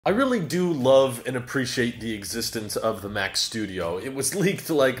I really do love and appreciate the existence of the Mac Studio. It was leaked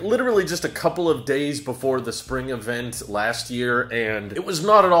like literally just a couple of days before the spring event last year, and it was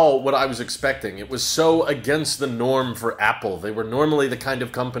not at all what I was expecting. It was so against the norm for Apple. They were normally the kind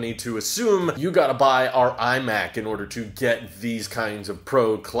of company to assume you gotta buy our iMac in order to get these kinds of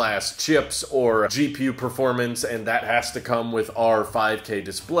pro class chips or GPU performance, and that has to come with our 5K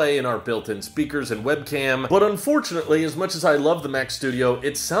display and our built-in speakers and webcam. But unfortunately, as much as I love the Mac Studio,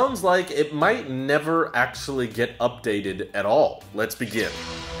 it sounds like it might never actually get updated at all. Let's begin.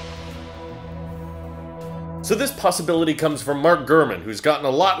 So this possibility comes from Mark Gurman, who's gotten a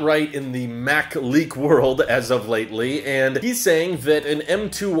lot right in the Mac leak world as of lately, and he's saying that an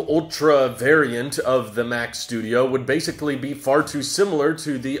M2 Ultra variant of the Mac Studio would basically be far too similar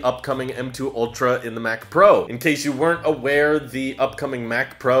to the upcoming M2 Ultra in the Mac Pro. In case you weren't aware, the upcoming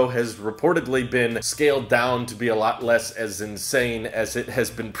Mac Pro has reportedly been scaled down to be a lot less as insane as it has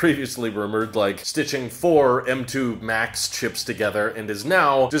been previously rumored, like stitching 4 M2 Max chips together, and is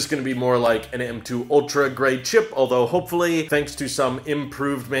now just going to be more like an M2 Ultra grade chip, although hopefully, thanks to some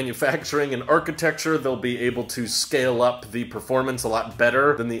improved manufacturing and architecture, they'll be able to scale up the performance a lot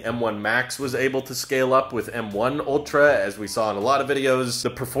better than the M1 Max was able to scale up with M1 Ultra. As we saw in a lot of videos, the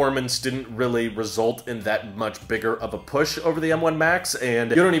performance didn't really result in that much bigger of a push over the M1 Max,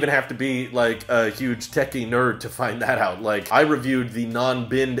 and you don't even have to be like a huge techie nerd to find that out. Like, I reviewed the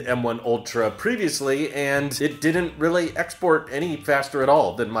non-binned M1 Ultra previously, and it didn't really export any faster at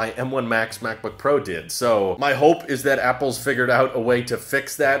all than my M1 Max MacBook Pro did. So my hope is that Apple's figured out a way to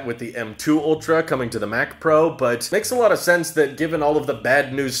fix that with the M2 Ultra coming to the Mac Pro, but it makes a lot of sense that given all of the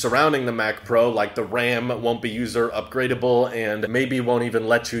bad news surrounding the Mac Pro, like the RAM won't be user upgradable and maybe won't even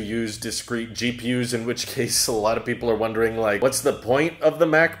let you use discrete GPUs, in which case a lot of people are wondering, like, what's the point of the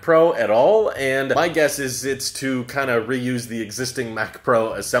Mac Pro at all? And my guess is it's to kind of reuse the existing Mac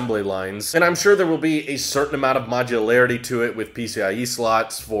Pro assembly lines. And I'm sure there will be a certain amount of modularity to it with PCIe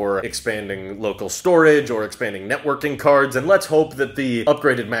slots for expanding local storage or expanding networking cards, and let's hope that the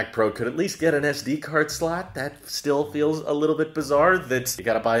upgraded Mac Pro could at least get an SD card slot. That still feels a little bit bizarre that you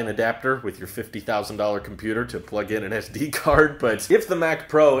gotta buy an adapter with your $50,000 computer to plug in an SD card, but if the Mac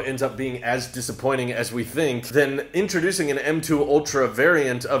Pro ends up being as disappointing as we think, then introducing an M2 Ultra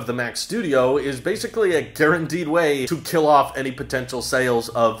variant of the Mac Studio is basically a guaranteed way to kill off any potential sales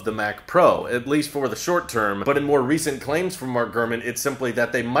of the Mac Pro, at least for the short term. But in more recent claims from Mark Gurman, it's simply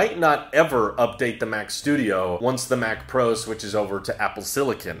that they might not ever update the Mac Studio once the Mac Pro switches over to Apple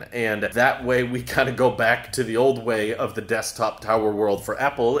Silicon, and that way we kind of go back to the old way of the desktop tower world for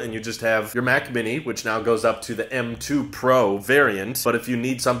Apple, and you just have your Mac Mini, which now goes up to the M2 Pro variant. But if you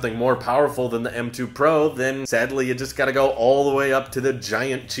need something more powerful than the M2 Pro, then sadly you just gotta go all the way up to the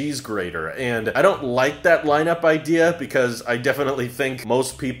giant cheese grater. And I don't like that lineup idea, because I definitely think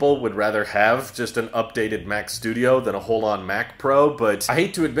most people would rather have just an updated Mac Studio than a whole-on Mac Pro, but I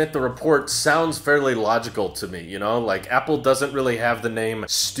hate to admit the report sounds fairly logical to me, you know? Like, Apple doesn't really have the name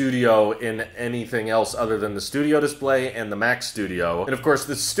Studio in anything else other than the Studio display and the Mac Studio. And of course,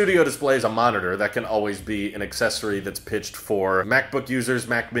 the Studio display is a monitor. That can always be an accessory that's pitched for MacBook users,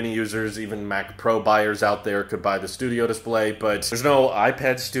 Mac Mini users, even Mac Pro buyers out there could buy the Studio display, but there's no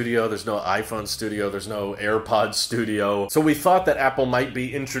iPad Studio, there's no iPhone Studio, there's no AirPod Studio. So we thought that Apple might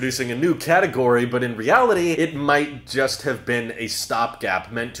be introducing a new category, but in reality, it might just have been a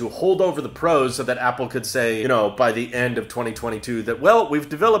stopgap meant to hold over the pros so that Apple could say, you know, by the end of 2022 that, well, we've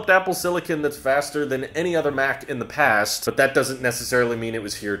developed Apple Silicon that's faster than any other Mac in the past, but that doesn't necessarily mean it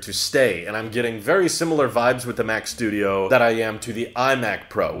was here to stay. And I'm getting very similar vibes with the Mac Studio that I am to the iMac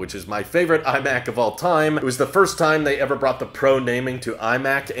Pro, which is my favorite iMac of all time. It was the first time they ever brought the Pro naming to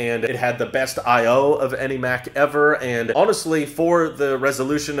iMac, and it had the best I/O of any Mac ever, and honestly, for the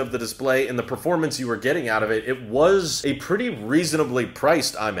resolution of the display and the performance you were getting out of it, it was a pretty reasonably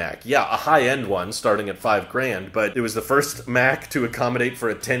priced iMac. Yeah, a high-end one starting at $5,000, but it was the first Mac to accommodate for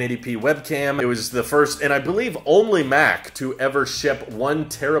a 1080p webcam. It was the first, and I believe only Mac, to ever ship 1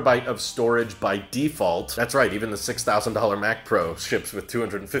 terabyte of storage by default. That's right, even the $6,000 Mac Pro ships with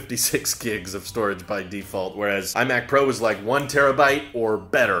 256 gigs of storage by default, whereas iMac Pro was like 1 terabyte or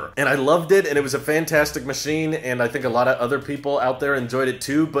better. And I loved it, and it was a fantastic machine, and I think a lot of other people out there enjoyed it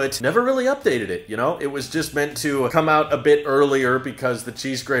too, but never really updated it, you know? It was just meant to come out a bit earlier because the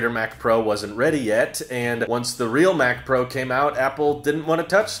cheese grater Mac Pro wasn't ready yet, yet, and once the real Mac Pro came out, Apple didn't want to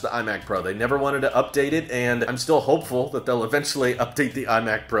touch the iMac Pro. They never wanted to update it, and I'm still hopeful that they'll eventually update the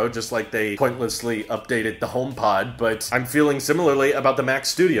iMac Pro, just like they pointlessly updated the HomePod, but I'm feeling similarly about the Mac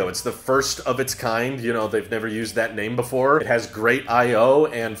Studio. It's the first of its kind. You know, they've never used that name before. It has great I/O,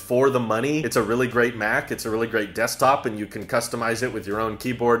 and for the money, it's a really great Mac. It's a really great desktop, and you can customize it with your own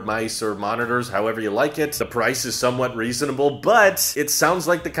keyboard, mice, or monitors, however you like it. The price is somewhat reasonable, but it sounds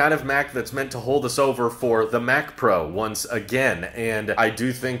like the kind of Mac that's meant to hold us over for the Mac Pro once again, and I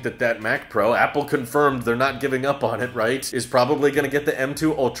do think that that Mac Pro, Apple confirmed they're not giving up on it, right, is probably going to get the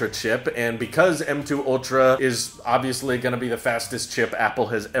M2 Ultra chip, and because M2 Ultra is obviously going to be the fastest chip Apple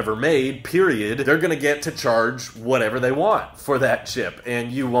has ever made, period, they're going to get to charge whatever they want for that chip,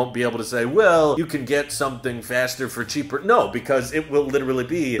 and you won't be able to say, well, you can get something faster for cheaper. No, because it will literally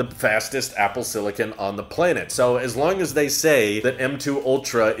be the fastest Apple silicon on the planet. So as long as they say that M2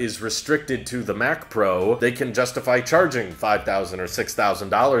 Ultra is restricted to the Mac Pro, they can justify charging $5,000 or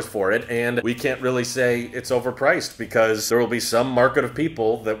 $6,000 for it, and we can't really say it's overpriced because there will be some market of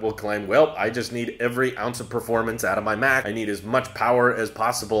people that will claim, well, I just need every ounce of performance out of my Mac. I need as much power as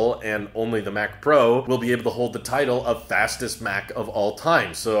possible, and only the Mac Pro will be able to hold the title of fastest Mac of all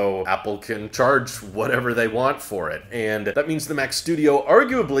time. So Apple can charge whatever they want for it. And that means the Mac Studio,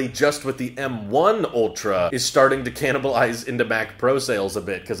 arguably just with the M1 Ultra, is starting to cannibalize into Mac Pro sales a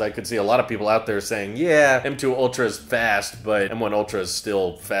bit, because I could see a lot of people out there saying, yeah, M2 Ultra is fast, but M1 Ultra is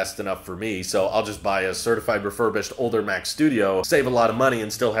still fast enough for me, so I'll just buy a certified refurbished older Mac Studio, save a lot of money,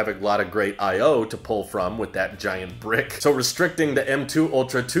 and still have a lot of great I/O to pull from with that giant brick. So restricting the M2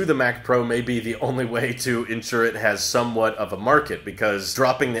 Ultra to the Mac Pro may be the only way to ensure it has somewhat of a market, because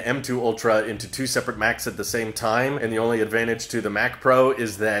dropping the M2 Ultra into two separate Macs at the same time, and the only advantage to the Mac Pro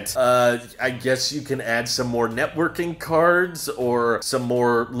is that, I guess you can add some more networking cards or some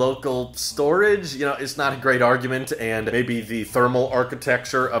more local storage. You know, it's not a great argument, and maybe the thermal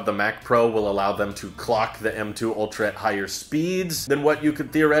architecture of the Mac Pro will allow them to clock the M2 Ultra at higher speeds than what you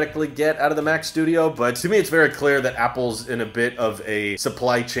could theoretically get out of the Mac Studio, but to me it's very clear that Apple's in a bit of a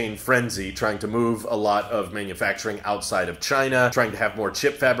supply chain frenzy, trying to move a lot of manufacturing outside of China, trying to have more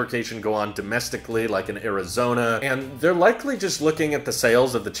chip fabrication go on domestically, like in Arizona, and they're likely just looking at the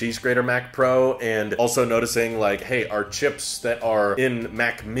sales of the cheese grater Mac Pro and also noticing, like, hey, our chips that are in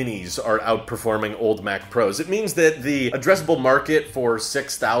Mac Minis are outperforming old Mac Pros. It means that the addressable market for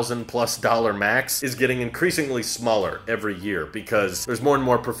 $6,000+ Macs is getting increasingly smaller every year, because there's more and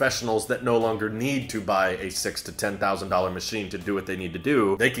more professionals that no longer need to buy a $6,000 to $10,000 machine to do what they need to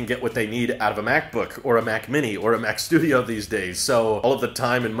do. They can get what they need out of a MacBook or a Mac Mini or a Mac Studio these days. So all of the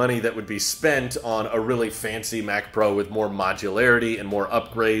time and money that would be spent on a really fancy Mac Pro with more modularity and more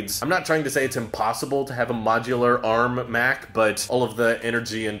upgrades. I'm not trying to say it's impossible to have a modular ARM Mac, but all of the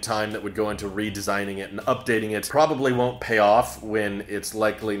energy and time that would go into redesigning it and updating it probably won't pay off when it's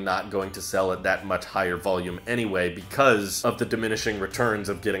likely not going to sell at that much higher volume anyway, because of the diminishing returns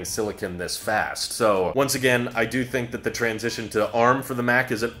of getting silicon this fast. So once again, I do think that the transition to ARM for the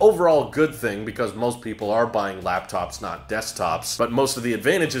Mac is an overall good thing, because most people are buying laptops, not desktops, but most of the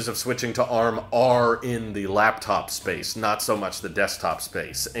advantages of switching to ARM are in the laptop space, not so much the desktop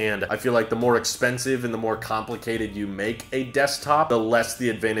space. And I feel like the more expensive and the more complicated you make a desktop, the less the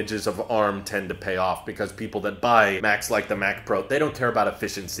advantages of ARM tend to pay off, because people that buy Macs like the Mac Pro, they don't care about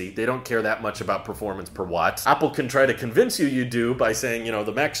efficiency, they don't care that much about performance per watt. Apple can try to convince you do by saying, you know,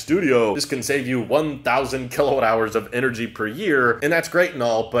 the Mac Studio, this can save you 1,000 kilowatt hours of energy per year, and that's great and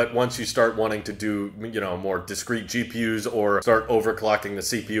all, but once you start wanting to do, you know, more discrete GPUs or start overclocking the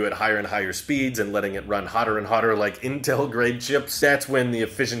CPU at higher and higher speeds and letting it run hotter and hotter like Intel grade chips, that's when the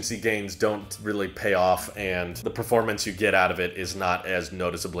efficiency gains don't really pay off, and the performance you get out of it is not as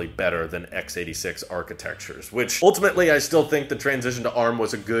noticeably better than x86 architectures, which ultimately I still think the transition to ARM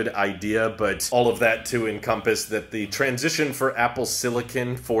was a good idea, but all of that to encompass that the transition for Apple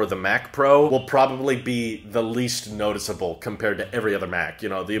Silicon for the Mac Pro will probably be the least noticeable compared to every other Mac. You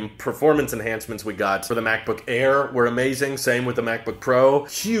know, the performance enhancements we got for the MacBook Air were amazing, same with the MacBook Pro.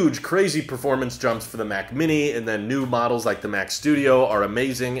 Huge, crazy performance jumps for the Mac Mini, and then new models like the Mac Studio are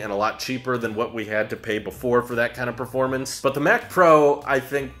amazing and a lot cheaper than what we had to pay before for that kind of performance. But the Mac Pro, I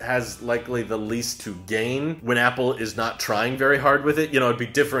think, has likely the least to gain when Apple is not trying very hard with it. You know, it'd be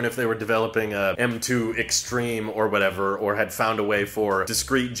different if they were developing a M2 Extreme or whatever, or had found a way for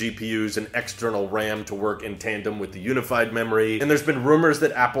discrete GPUs and external RAM to work in tandem with the unified memory. And there's been rumors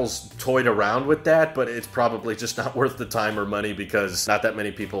that Apple's toyed around with that, but it's probably just not worth the time or money, because not that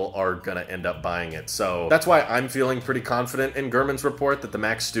many people are gonna end up buying it. So that's why I'm feeling pretty confident in Gurman's report that the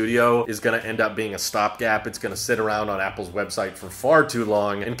Mac Studio is gonna end up being a stopgap. It's gonna sit around on Apple's website for far too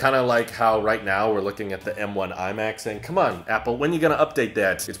long and kind of of like how right now we're looking at the M1 iMac saying, come on, Apple, when are you going to update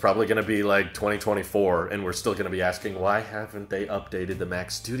that? It's probably going to be like 2024, and we're still going to be asking, why haven't they updated the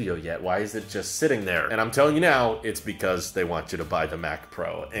Mac Studio yet? Why is it just sitting there? And I'm telling you now, it's because they want you to buy the Mac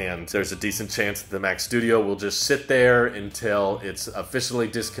Pro. And there's a decent chance that the Mac Studio will just sit there until it's officially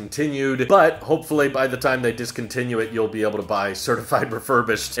discontinued. But hopefully by the time they discontinue it, you'll be able to buy certified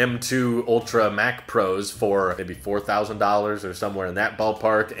refurbished M2 Ultra Mac Pros for maybe $4,000 or somewhere in that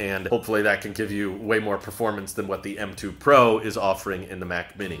ballpark. And hopefully that can give you way more performance than what the M2 Pro is offering in the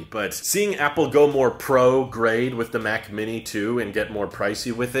Mac Mini. But seeing Apple go more pro grade with the Mac Mini too and get more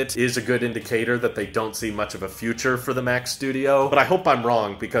pricey with it is a good indicator that they don't see much of a future for the Mac Studio. But I hope I'm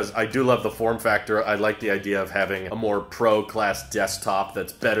wrong, because I do love the form factor. I like the idea of having a more pro class desktop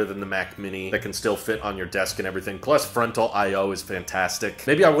that's better than the Mac Mini, that can still fit on your desk and everything. Plus frontal I/O is fantastic.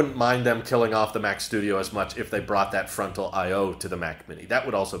 Maybe I wouldn't mind them killing off the Mac Studio as much if they brought that frontal I/O to the Mac Mini. That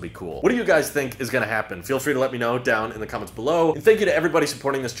would also be cool. What do you guys think is going to happen? Feel free to let me know down in the comments below. And thank you to everybody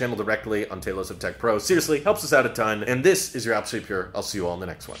supporting this channel directly on Tailosive Tech Pro. Seriously, helps us out a ton. And this is your Apple Pure. I'll see you all in the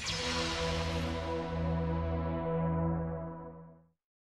next one.